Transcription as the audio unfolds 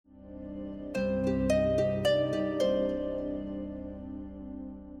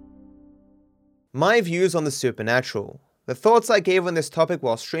My views on the supernatural. The thoughts I gave on this topic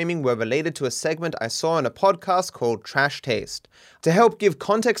while streaming were related to a segment I saw in a podcast called Trash Taste. To help give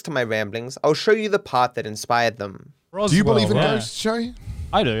context to my ramblings, I'll show you the part that inspired them. Do you believe in ghosts, Shay?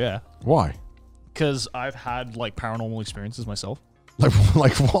 I do, yeah. Why? Because I've had like paranormal experiences myself.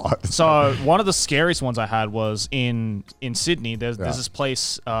 Like what? So one of the scariest ones I had was in Sydney. There's this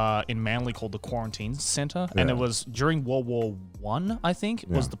place in Manly called the Quarantine Centre, and it was during World War I, I think,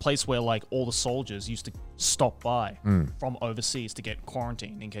 was the place where like all the soldiers used to stop by from overseas to get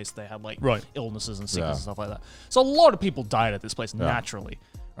quarantined in case they had like illnesses and sickness and stuff like that. So a lot of people died at this place naturally,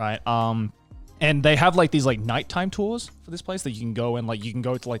 right? And they have like these like nighttime tours for this place that you can go and like you can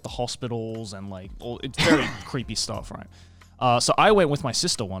go to like the hospitals and like it's very creepy stuff, right? So I went with my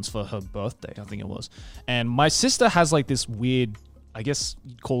sister once for her birthday, I think it was. And my sister has like this weird, I guess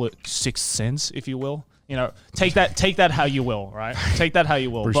you'd call it sixth sense, if you will. You know, take that how you will, right? Take that how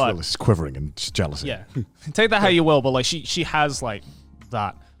you will. Bruce Willis is quivering in jealousy. Yeah, take that how you will. But like she has like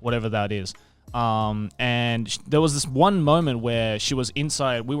that, whatever that is. And there was this one moment where she was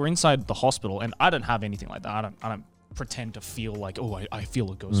inside. We were inside the hospital, and I don't have anything like that. I don't pretend to feel like, oh, I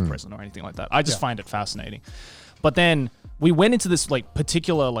feel a ghost present or anything like that. I just find it fascinating. But then we went into this like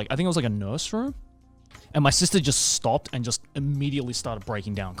particular, like I think it was like a nurse room, and my sister just stopped and just immediately started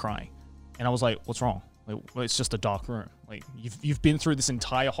breaking down crying. And I was like, what's wrong? Like, well, it's just a dark room. Like you've been through this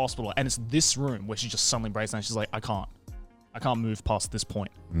entire hospital, and it's this room where she just suddenly breaks down. She's like, I can't move past this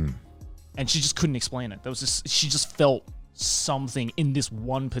point. And she just couldn't explain it. She just felt something in this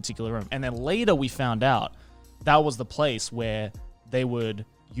one particular room. And then later we found out that was the place where they would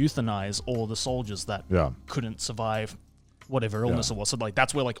euthanize all the soldiers that couldn't survive whatever illness it was. So like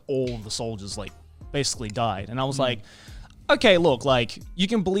that's where like all the soldiers like basically died. And I was like, okay, look, like you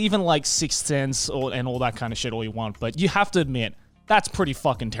can believe in like sixth sense and all that kind of shit all you want, but you have to admit that's pretty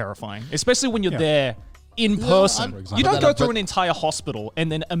fucking terrifying, especially when you're there in person. You don't go through an entire hospital and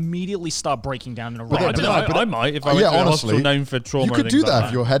then immediately start breaking down in a riot. I might if I went to a hospital known for trauma. You could do that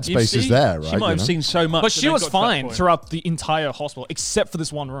if your headspace is there, right? She might have seen so much. But she was fine throughout the entire hospital except for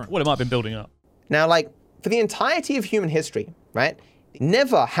this one room. Well, it might have been building up. Now, like, for the entirety of human history, right,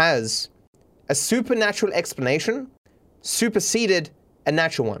 never has a supernatural explanation superseded a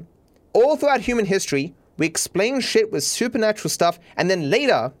natural one. All throughout human history, we explain shit with supernatural stuff, and then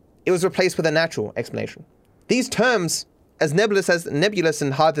later, it was replaced with a natural explanation. These terms, as nebulous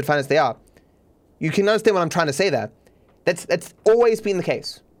and hard to define as they are, you can understand what I'm trying to say there. That's always been the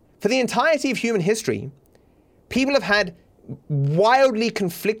case. For the entirety of human history, people have had wildly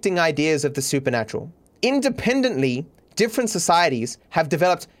conflicting ideas of the supernatural. Independently, different societies have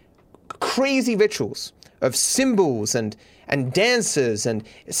developed crazy rituals of symbols and dances and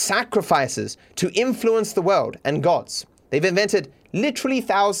sacrifices to influence the world and gods. They've invented literally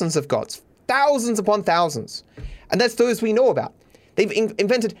thousands of gods, thousands upon thousands. And that's those we know about. They've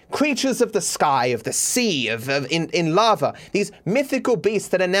invented creatures of the sky, of the sea, in lava, these mythical beasts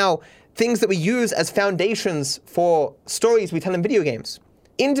that are now things that we use as foundations for stories we tell in video games.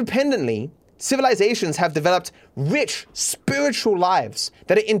 Independently, civilizations have developed rich spiritual lives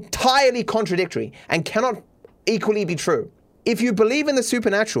that are entirely contradictory and cannot equally be true. If you believe in the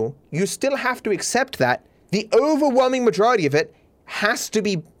supernatural, you still have to accept that the overwhelming majority of it has to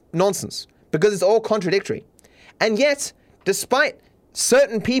be nonsense because it's all contradictory. And yet, despite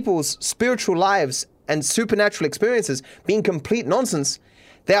certain people's spiritual lives and supernatural experiences being complete nonsense,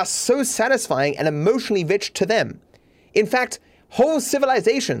 they are so satisfying and emotionally rich to them. In fact, whole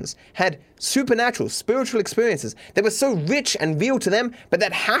civilizations had supernatural, spiritual experiences that were so rich and real to them, but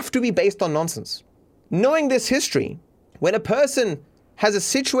that have to be based on nonsense. Knowing this history, when a person has a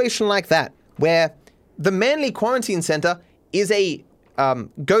situation like that, where the Manly Quarantine Centre is a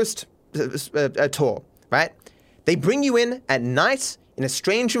ghost tour, right? They bring you in at night in a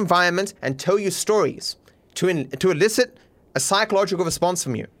strange environment and tell you stories to elicit a psychological response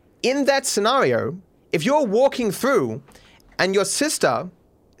from you. In that scenario, if you're walking through and your sister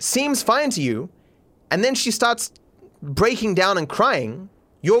seems fine to you, and then she starts breaking down and crying,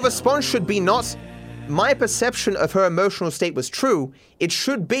 your response should be not, my perception of her emotional state was true. It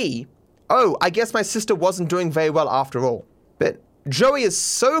should be, oh, I guess my sister wasn't doing very well after all. But Joey is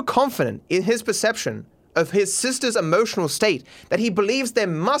so confident in his perception of his sister's emotional state that he believes there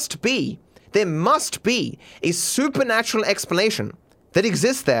must be a supernatural explanation that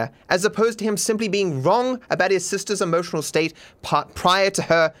exists there, as opposed to him simply being wrong about his sister's emotional state prior to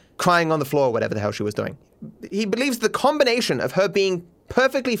her crying on the floor or whatever the hell she was doing. He believes the combination of her being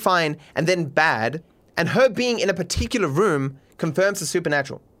perfectly fine and then bad, and her being in a particular room confirms the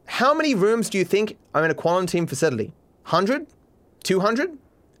supernatural. How many rooms do you think are in a quarantine facility? 100? 200?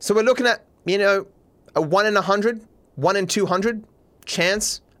 So we're looking at a 1 in 100, 1 in 200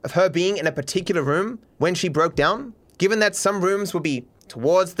 chance of her being in a particular room when she broke down, given that some rooms will be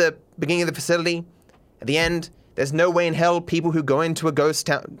towards the beginning of the facility. At the end, there's no way in hell people who go into a ghost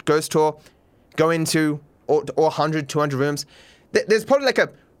tour go into or 100, 200 rooms. There's probably like a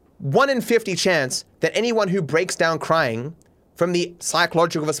 1 in 50 chance that anyone who breaks down crying from the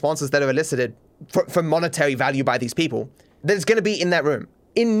psychological responses that are elicited for monetary value by these people, that is going to be in that room.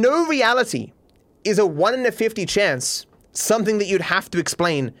 In no reality is a 1 in a 50 chance something that you'd have to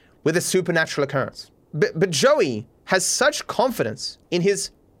explain with a supernatural occurrence. But Joey has such confidence in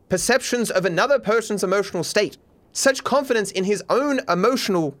his perceptions of another person's emotional state, such confidence in his own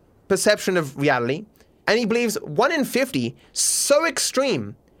emotional perception of reality, and he believes 1 in 50 so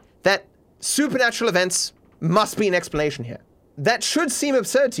extreme that supernatural events must be an explanation here. That should seem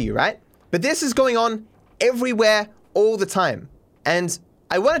absurd to you, right? But this is going on everywhere all the time. And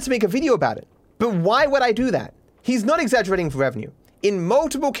I wanted to make a video about it. But why would I do that? He's not exaggerating for revenue. In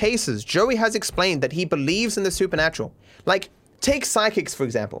multiple cases, Joey has explained that he believes in the supernatural. Like, take psychics, for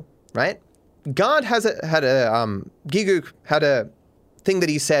example, right? God Giguk had a thing that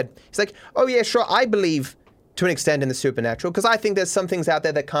he said. He's like, oh yeah, sure, I believe to an extent in the supernatural because I think there's some things out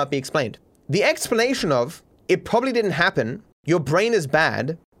there that can't be explained. The explanation of, it probably didn't happen, your brain is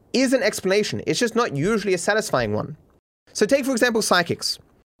bad, is an explanation. It's just not usually a satisfying one. So take, for example, psychics.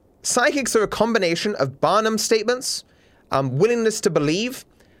 Psychics are a combination of Barnum statements, willingness to believe,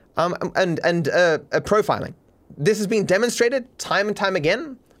 and profiling. This has been demonstrated time and time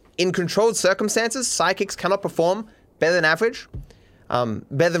again. In controlled circumstances, psychics cannot perform better than average,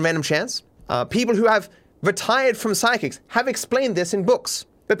 better than random chance. People who have retired from psychics have explained this in books,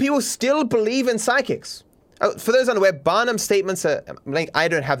 but people still believe in psychics. For those unaware, Barnum statements are, like, I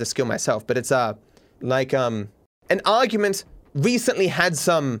don't have the skill myself, but it's like an argument recently had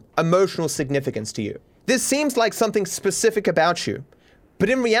some emotional significance to you. This seems like something specific about you, but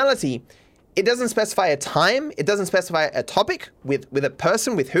in reality, it doesn't specify a time, it doesn't specify a topic with a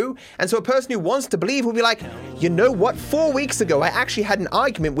person, with who, and so a person who wants to believe will be like, you know what, 4 weeks ago I actually had an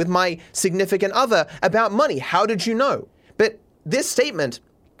argument with my significant other about money, how did you know? But this statement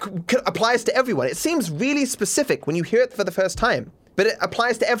applies to everyone. It seems really specific when you hear it for the first time, but it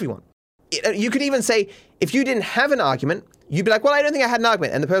applies to everyone. You could even say, if you didn't have an argument, you'd be like, well, I don't think I had an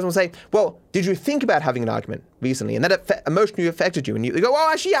argument. And the person will say, well, did you think about having an argument recently? And that emotionally affected you. And you go, oh,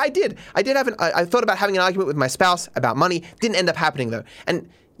 actually, yeah, I did. I thought about having an argument with my spouse about money. Didn't end up happening, though. And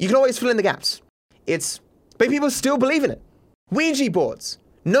you can always fill in the gaps. But people still believe in it. Ouija boards,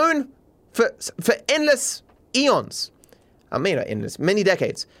 known for endless eons, maybe not endless, many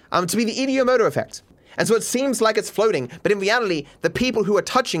decades, to be the ideomotor effect. And so it seems like it's floating, but in reality, the people who are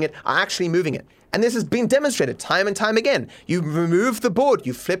touching it are actually moving it. And this has been demonstrated time and time again. You remove the board,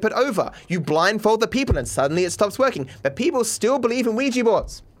 you flip it over, you blindfold the people, and suddenly it stops working. But people still believe in Ouija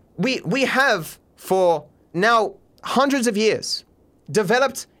boards. We have, for now hundreds of years,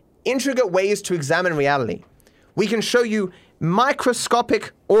 developed intricate ways to examine reality. We can show you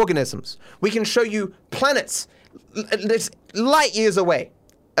microscopic organisms. We can show you planets light years away,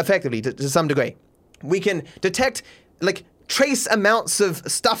 effectively, to some degree. We can detect, like, trace amounts of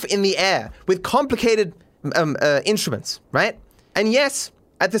stuff in the air with complicated instruments, right? And yes,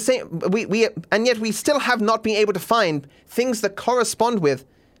 at the same, and yet we still have not been able to find things that correspond with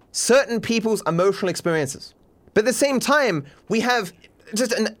certain people's emotional experiences. But at the same time, we have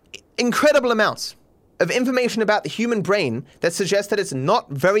just an incredible amounts of information about the human brain that suggests that it's not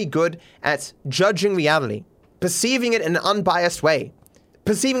very good at judging reality, perceiving it in an unbiased way,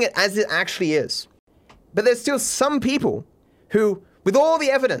 perceiving it as it actually is. But there's still some people who, with all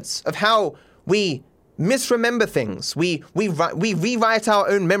the evidence of how we misremember things, we rewrite our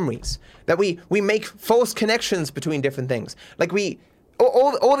own memories, that we make false connections between different things, like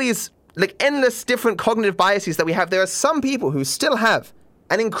all these like endless different cognitive biases that we have. There are some people who still have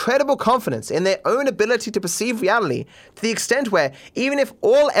an incredible confidence in their own ability to perceive reality to the extent where even if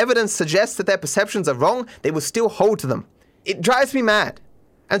all evidence suggests that their perceptions are wrong, they will still hold to them. It drives me mad.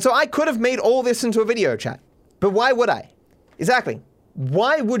 And so I could have made all this into a video chat. But why would I? Exactly.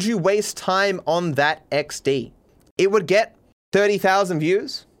 Why would you waste time on that XD? It would get 30,000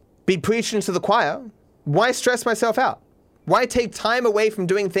 views, be preaching to the choir. Why stress myself out? Why take time away from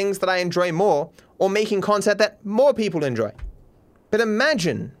doing things that I enjoy more or making content that more people enjoy? But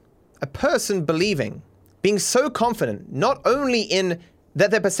imagine a person being so confident, not only in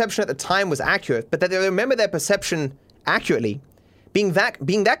that their perception at the time was accurate, but that they remember their perception accurately, being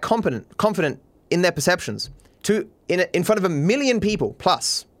that confident in their perceptions, to in front of 1 million people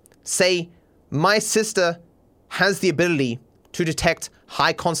plus say, my sister has the ability to detect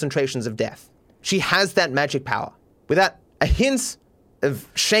high concentrations of death. She has that magic power. Without a hint of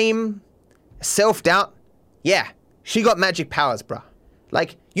shame, self-doubt, yeah, she got magic powers, bruh.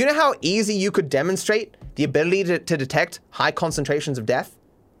 Like, you know how easy you could demonstrate the ability to detect high concentrations of death?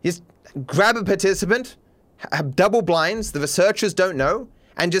 Just grab a participant, have double blinds, the researchers don't know,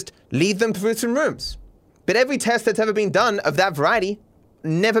 and just lead them through some rooms. But every test that's ever been done of that variety,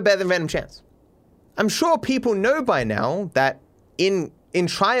 never better than random chance. I'm sure people know by now that in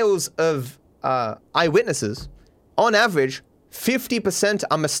trials of eyewitnesses, on average, 50%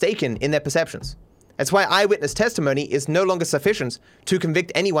 are mistaken in their perceptions. That's why eyewitness testimony is no longer sufficient to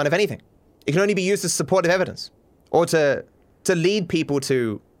convict anyone of anything. It can only be used as supportive evidence or to lead people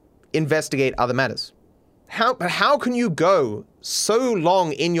to investigate other matters. How can you go so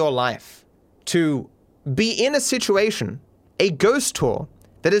long in your life to be in a situation, a ghost tour,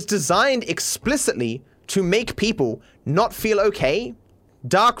 that is designed explicitly to make people not feel okay,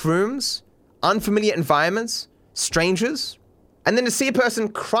 dark rooms, unfamiliar environments, strangers, and then to see a person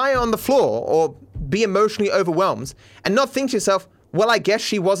cry on the floor or be emotionally overwhelmed and not think to yourself, well, I guess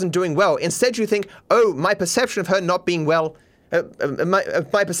she wasn't doing well. Instead, you think, oh, my perception of her not being well,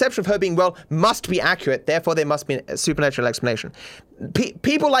 my perception of her being well must be accurate, therefore there must be a supernatural explanation.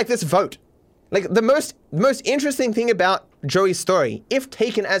 People like this vote. Like, the most interesting thing about Joey's story, if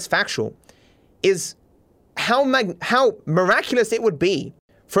taken as factual, is how miraculous it would be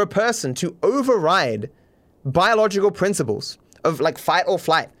for a person to override biological principles of like fight or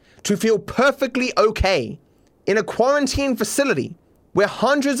flight, to feel perfectly okay in a quarantine facility where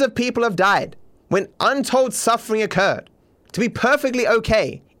hundreds of people have died, when untold suffering occurred, to be perfectly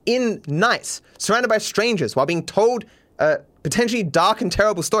okay in nights, surrounded by strangers while being told potentially dark and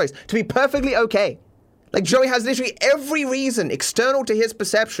terrible stories, to be perfectly okay. Like, Joey has literally every reason external to his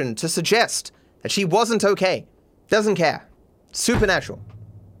perception to suggest that she wasn't okay. Doesn't care. Supernatural.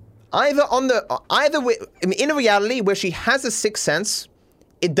 In a reality where she has a sixth sense,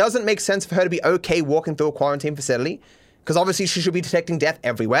 it doesn't make sense for her to be okay walking through a quarantine facility, because obviously she should be detecting death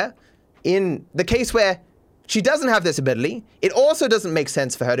everywhere. In the case where she doesn't have this ability, it also doesn't make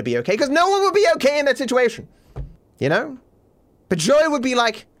sense for her to be okay, because no one would be okay in that situation. You know? But Joey would be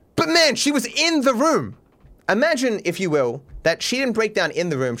like, but man, she was in the room. Imagine, if you will, that she didn't break down in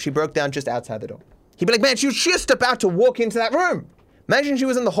the room, she broke down just outside the door. He'd be like, man, she was just about to walk into that room. Imagine she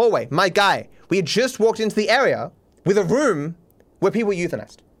was in the hallway. My guy, we had just walked into the area with a room where people were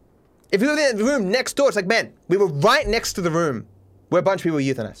euthanized. If you were in the room next door, it's like, man, we were right next to the room where a bunch of people were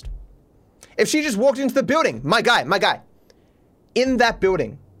euthanized. If she just walked into the building, my guy, in that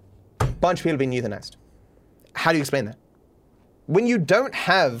building, a bunch of people have been euthanized. How do you explain that? When you don't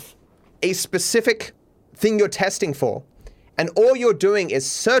have a specific thing you're testing for, and all you're doing is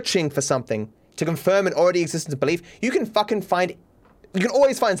searching for something to confirm an already existent belief, you can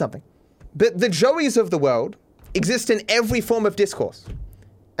always find something. But the Joeys of the world exist in every form of discourse.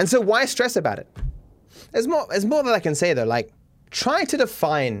 And so why stress about it? There's more that I can say though, like, try to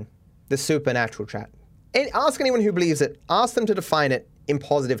define the supernatural, chat. And ask anyone who believes it, ask them to define it in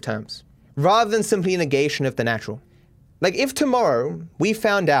positive terms, rather than simply a negation of the natural. Like, if tomorrow we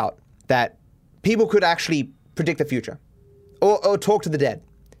found out that people could actually predict the future, or talk to the dead,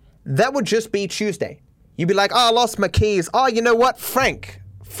 that would just be Tuesday. You'd be like, oh, I lost my keys. Oh, you know what? Frank,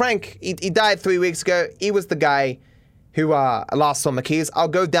 he died 3 weeks ago. He was the guy who lost all my keys. I'll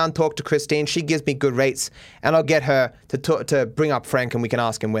go down, talk to Christine. She gives me good rates, and I'll get her to bring up Frank, and we can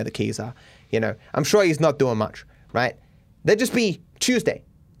ask him where the keys are. You know, I'm sure he's not doing much, right? That'd just be Tuesday.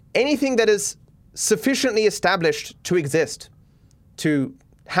 Anything that is sufficiently established to exist, to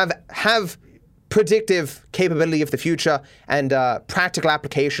have predictive capability of the future and practical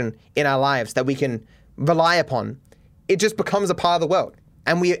application in our lives that we can rely upon, it just becomes a part of the world.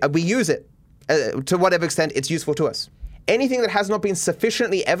 And we use it to whatever extent it's useful to us. Anything that has not been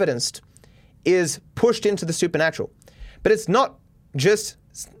sufficiently evidenced is pushed into the supernatural. But it's not just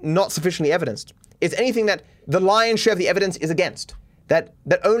not sufficiently evidenced. It's anything that the lion's share of the evidence is against, that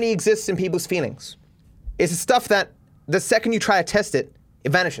only exists in people's feelings. It's stuff that the second you try to test it,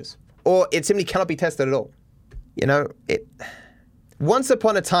 it vanishes. Or it simply cannot be tested at all. You know, once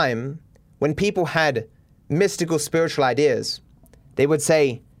upon a time, when people had mystical spiritual ideas, they would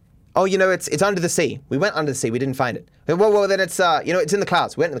say, oh, you know, it's under the sea. We went under the sea, we didn't find it. Well, then it's, it's in the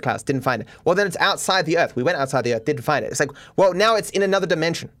clouds. We went in the clouds, didn't find it. Well, then it's outside the earth. We went outside the earth, didn't find it. It's like, well, now it's in another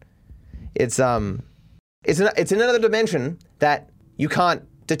dimension. It's in another dimension that you can't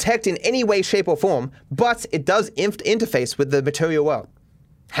detect in any way, shape, or form, but it does interface with the material world.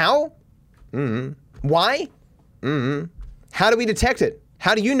 How? Why? How do we detect it?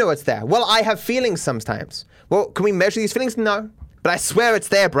 How do you know it's there? Well, I have feelings sometimes. Well, can we measure these feelings? No. But I swear it's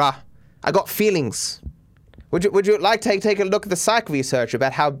there, bruh. I got feelings. Would you like to take a look at the psych research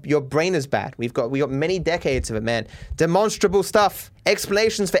about how your brain is bad? We got many decades of it, man. Demonstrable stuff.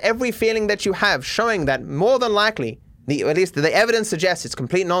 Explanations for every feeling that you have, showing that more than likely, at least the evidence suggests it's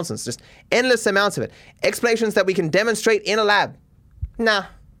complete nonsense. Just endless amounts of it. Explanations that we can demonstrate in a lab. Nah,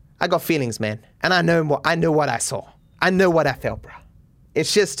 I got feelings, man. And I know what I saw. I know what I felt, bro.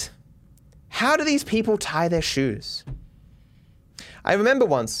 It's just, how do these people tie their shoes? I remember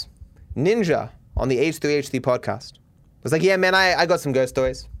once, Ninja on the H3H3 podcast was like, yeah, man, I got some ghost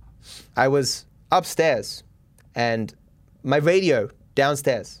stories. I was upstairs and my radio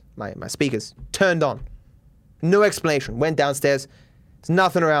downstairs, my speakers, turned on. No explanation. Went downstairs. There's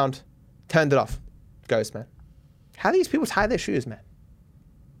nothing around. Turned it off. Ghost, man. How do these people tie their shoes, man?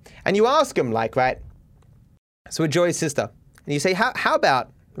 And you ask them, like, right, so with Joey's sister, and you say, how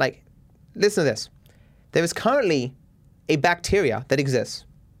about, like, listen to this. There is currently a bacteria that exists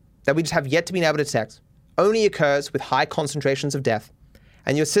that we just have yet to be able to detect, only occurs with high concentrations of death,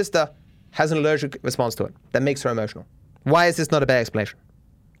 and your sister has an allergic response to it that makes her emotional. Why is this not a bad explanation?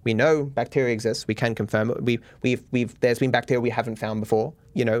 We know bacteria exists. We can confirm it. There's been bacteria we haven't found before.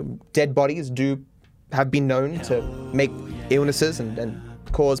 You know, dead bodies have been known to make illnesses and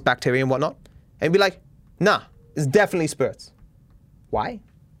cause bacteria and whatnot. And be like, nah, it's definitely spirits. Why?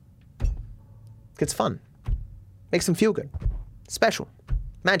 It's fun. Makes them feel good. Special.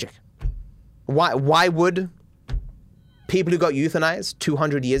 Magic. Why would people who got euthanized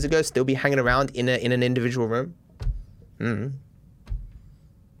 200 years ago still be hanging around in an individual room?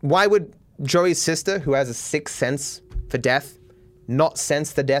 Why would Joey's sister, who has a sixth sense for death, not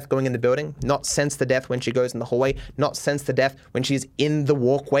sense the death going in the building, not sense the death when she goes in the hallway, not sense the death when she's in the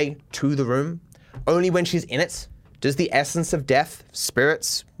walkway to the room? Only when she's in it does the essence of death,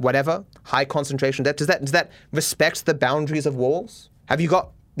 spirits, whatever, high concentration death, does that respect the boundaries of walls? Have you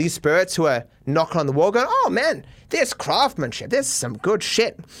got these spirits who are knocking on the wall going, oh man, there's craftsmanship, there's some good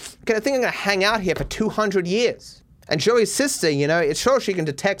shit. I think I'm gonna hang out here for 200 years. And Joey's sister, you know, it's sure she can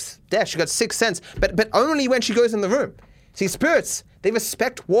detect death. She got sixth sense, but only when she goes in the room. See, spirits, they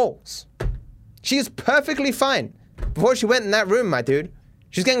respect walls. She is perfectly fine before she went in that room, my dude.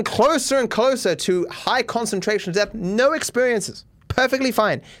 She's getting closer and closer to high concentration of death. No experiences. Perfectly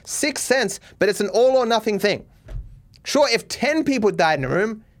fine. Sixth sense, but it's an all or nothing thing. Sure, if 10 people died in a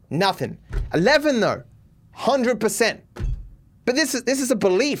room, nothing. 11 though, 100%. But this is a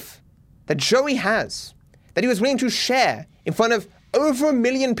belief that Joey has, that he was willing to share in front of over 1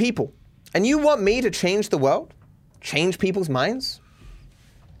 million people. And you want me to change the world? Change people's minds?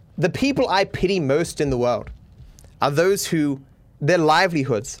 The people I pity most in the world are those who their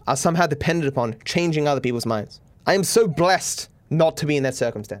livelihoods are somehow dependent upon changing other people's minds. I am so blessed not to be in that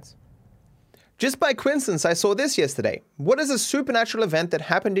circumstance. Just by coincidence, I saw this yesterday. What is a supernatural event that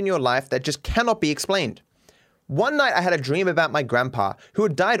happened in your life that just cannot be explained? One night I had a dream about my grandpa, who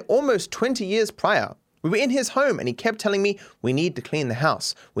had died almost 20 years prior. We were in his home and he kept telling me, we need to clean the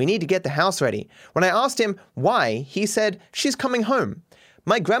house. We need to get the house ready. When I asked him why, he said, she's coming home.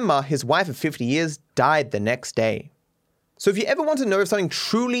 My grandma, his wife of 50 years, died the next day. So if you ever want to know if something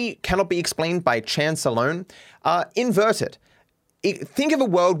truly cannot be explained by chance alone, invert it. Think of a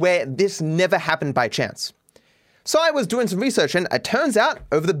world where this never happened by chance. So I was doing some research, and it turns out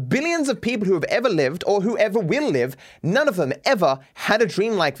over the billions of people who have ever lived or who ever will live, none of them ever had a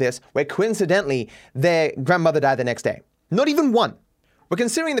dream like this where coincidentally their grandmother died the next day. Not even one. We're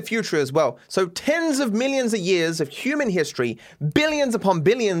considering the future as well. So tens of millions of years of human history, billions upon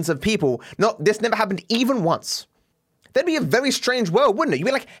billions of people, this never happened even once. That'd be a very strange world, wouldn't it? You'd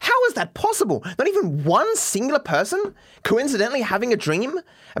be like, how is that possible? Not even one singular person coincidentally having a dream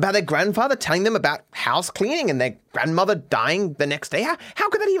about their grandfather telling them about house cleaning and their grandmother dying the next day? How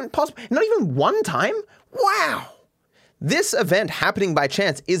could that even possible? Not even one time? Wow. This event happening by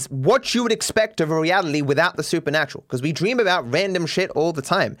chance is what you would expect of a reality without the supernatural, because we dream about random shit all the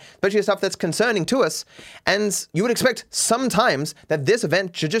time, especially stuff that's concerning to us, and you would expect sometimes that this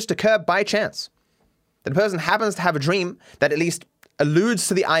event should just occur by chance. The person happens to have a dream that at least alludes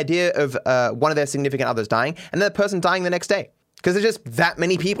to the idea of one of their significant others dying, and then the person dying the next day. Because there's just that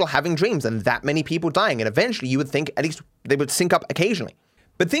many people having dreams and that many people dying, and eventually you would think at least they would sync up occasionally.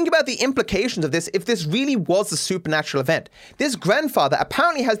 But think about the implications of this if this really was a supernatural event. This grandfather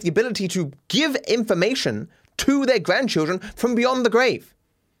apparently has the ability to give information to their grandchildren from beyond the grave.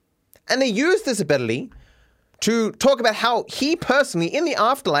 And they use this ability to talk about how he personally, in the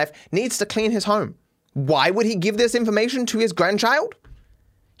afterlife, needs to clean his home. Why would he give this information to his grandchild?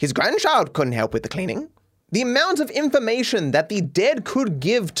 His grandchild couldn't help with the cleaning. The amount of information that the dead could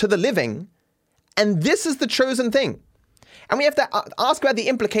give to the living, and this is the chosen thing. And we have to ask about the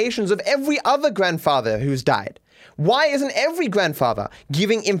implications of every other grandfather who's died. Why isn't every grandfather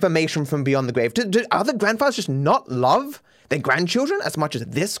giving information from beyond the grave? Do other grandfathers just not love their grandchildren as much as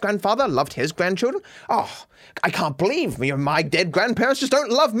this grandfather loved his grandchildren? Oh, I can't believe my dead grandparents just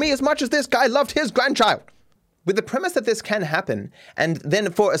don't love me as much as this guy loved his grandchild. With the premise that this can happen, and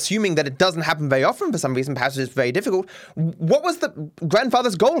then for assuming that it doesn't happen very often for some reason, perhaps it's very difficult, what was the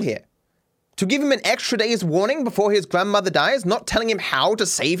grandfather's goal here? To give him an extra day's warning before his grandmother dies, not telling him how to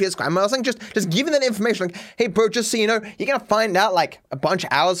save his grandmother, something, just giving that information like, hey bro, just so you know, you're gonna find out like a bunch of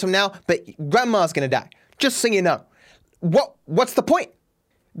hours from now, but grandma's gonna die. Just so you know. What's the point?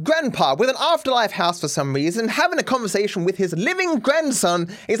 Grandpa, with an afterlife house for some reason, having a conversation with his living grandson,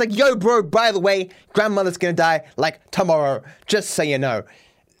 he's like, yo bro, by the way, grandmother's gonna die like tomorrow, just so you know.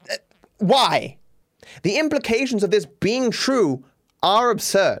 Why? The implications of this being true are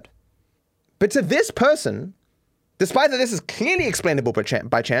absurd. But to this person, despite that this is clearly explainable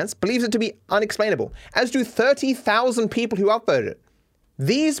by chance, believes it to be unexplainable, as do 30,000 people who upvoted it.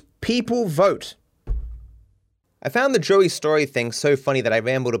 These people vote. I found the Joey story thing so funny that I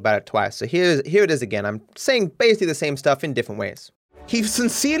rambled about it twice, so here it is again. I'm saying basically the same stuff in different ways. He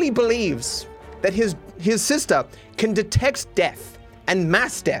sincerely believes that his sister can detect death and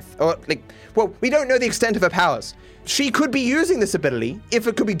mass death, or we don't know the extent of her powers. She could be using this ability, if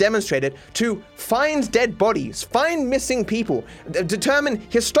it could be demonstrated, to find dead bodies, find missing people, determine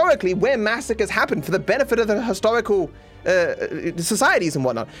historically where massacres happened for the benefit of the historical societies and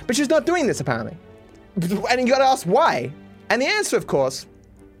whatnot. But she's not doing this, apparently. And you gotta ask why. And the answer, of course,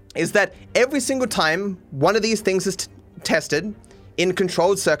 is that every single time one of these things is tested in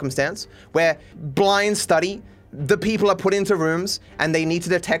controlled circumstance, where blind study, the people are put into rooms and they need to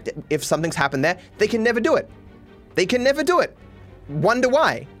detect if something's happened there, they can never do it. They can never do it. Wonder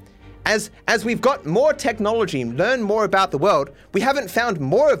why? As we've got more technology, learn more about the world, we haven't found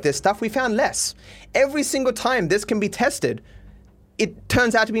more of this stuff, we found less. Every single time this can be tested, it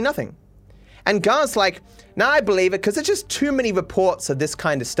turns out to be nothing. And Gar's like, nah, I believe it because there's just too many reports of this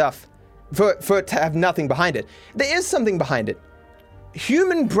kind of stuff for it to have nothing behind it. There is something behind it.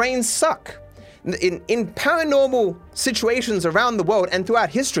 Human brains suck. In paranormal situations around the world and throughout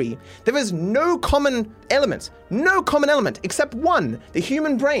history, there is no common element except one, the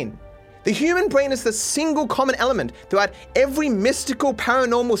human brain. The human brain is the single common element throughout every mystical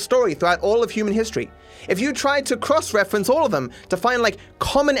paranormal story throughout all of human history. If you try to cross-reference all of them to find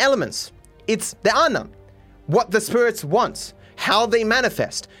common elements, there are none. What the spirits want, how they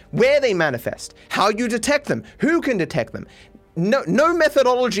manifest, where they manifest, how you detect them, who can detect them. No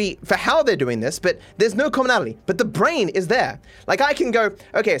methodology for how they're doing this, but there's no commonality. But the brain is there. I can go,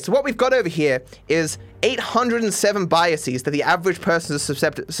 okay, so what we've got over here is 807 biases that the average person is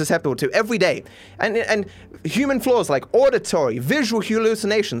susceptible to every day. And human flaws like auditory, visual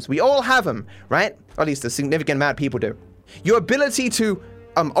hallucinations, we all have them, right? Or at least a significant amount of people do. Your ability to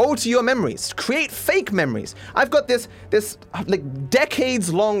alter your memories, create fake memories. I've got this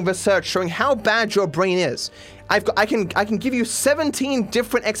decades-long research showing how bad your brain is. I can give you 17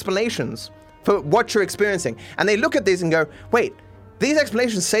 different explanations for what you're experiencing. And they look at these and go, wait, these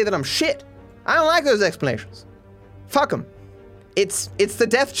explanations say that I'm shit. I don't like those explanations. Fuck them. It's the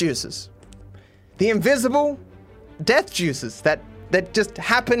death juices. The invisible death juices that just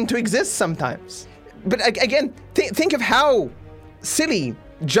happen to exist sometimes. But again, think of how silly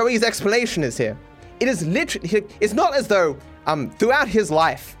Joey's explanation is here. It is literally, it's not as though throughout his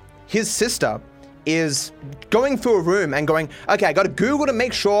life, his sister is going through a room and going, okay, I got to Google to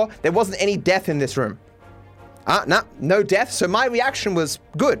make sure there wasn't any death in this room. No death, so my reaction was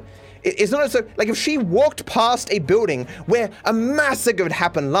good. It's not as though, if she walked past a building where a massacre had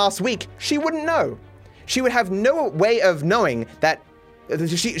happened last week, she wouldn't know. She would have no way of knowing that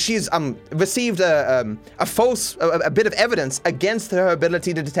she's received a bit of evidence against her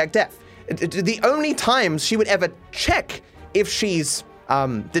ability to detect death. The only times she would ever check if she's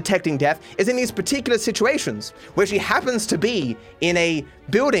detecting death is in these particular situations where she happens to be in a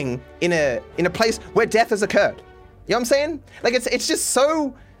building in a place where death has occurred. You know what I'm saying? It's just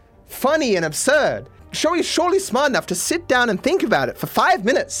so funny and absurd. Joey's surely smart enough to sit down and think about it for 5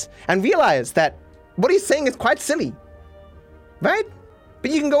 minutes and realize that what he's saying is quite silly, right?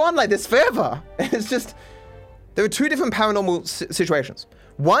 But you can go on like this forever. It's just, there are two different paranormal situations.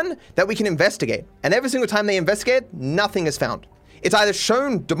 One that we can investigate, and every single time they investigate, nothing is found. It's either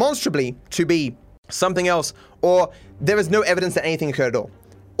shown demonstrably to be something else, or there is no evidence that anything occurred at all.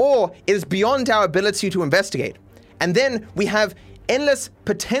 Or it is beyond our ability to investigate. And then we have endless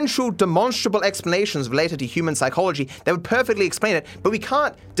potential demonstrable explanations related to human psychology that would perfectly explain it, but we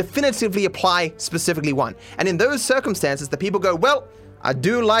can't definitively apply specifically one. And in those circumstances, the people go, well, I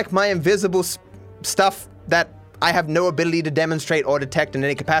do like my invisible stuff that I have no ability to demonstrate or detect in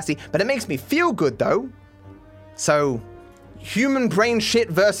any capacity, but it makes me feel good though. So, human brain shit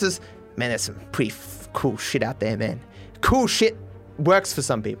versus, man, there's some pretty cool shit out there, man. Cool shit works for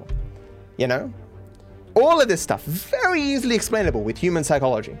some people, you know? All of this stuff, very easily explainable with human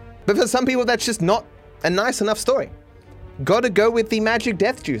psychology. But for some people, that's just not a nice enough story. Gotta go with the magic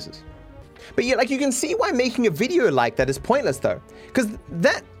death juices. But yeah, like, you can see why making a video like that is pointless though. Because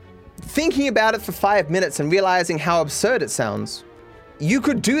that, thinking about it for 5 minutes and realizing how absurd it sounds, you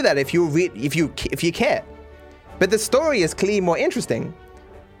could do that if you care. But the story is clearly more interesting.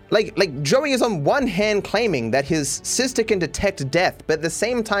 Like Joey is on one hand claiming that his sister can detect death, but at the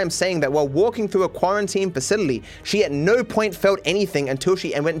same time saying that while walking through a quarantine facility, she at no point felt anything until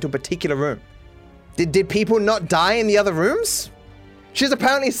she went into a particular room. Did people not die in the other rooms? She's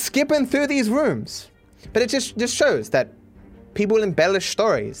apparently skipping through these rooms. But it just shows that people embellish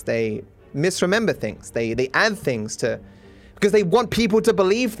stories. They misremember things. They add things to, because they want people to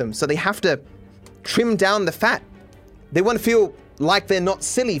believe them. So they have to trim down the fat. They want to feel like they're not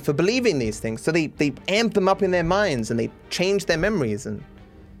silly for believing these things. So they amp them up in their minds and they change their memories. And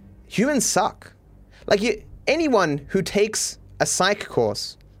humans suck. Like, anyone who takes a psych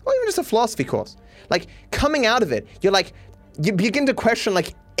course, or even just a philosophy course, like, coming out of it, you begin to question,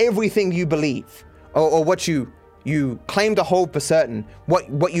 like, everything you believe, or what you claim to hold for certain,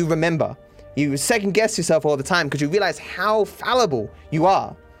 what you remember. You second guess yourself all the time because you realize how fallible you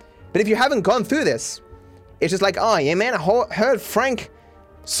are. But if you haven't gone through this, it's just like, oh yeah, man, I heard Frank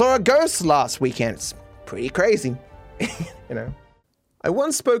saw a ghost last weekend. It's pretty crazy, you know? I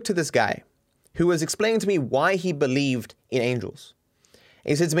once spoke to this guy who was explaining to me why he believed in angels. And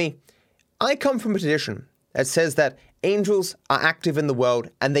he said to me, I come from a tradition that says that angels are active in the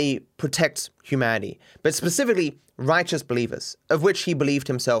world and they protect humanity, but specifically righteous believers, of which he believed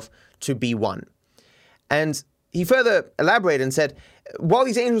himself to be one. And he further elaborated and said, while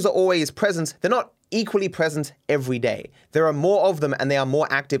these angels are always present, they're not equally present every day. There are more of them and they are more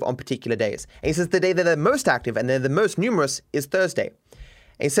active on particular days. And he says the day that they're most active and they're the most numerous is Thursday.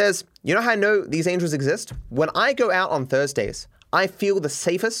 And he says, you know how I know these angels exist? When I go out on Thursdays, I feel the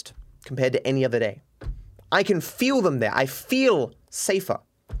safest compared to any other day. I can feel them there. I feel safer.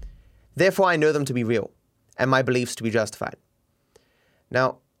 Therefore, I know them to be real and my beliefs to be justified.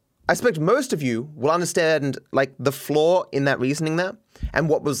 Now, I expect most of you will understand, like, the flaw in that reasoning there and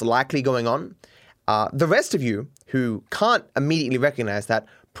what was likely going on. The rest of you who can't immediately recognize that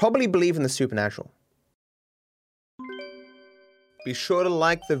probably believe in the supernatural. Be sure to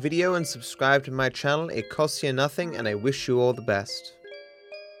like the video and subscribe to my channel. It costs you nothing and I wish you all the best.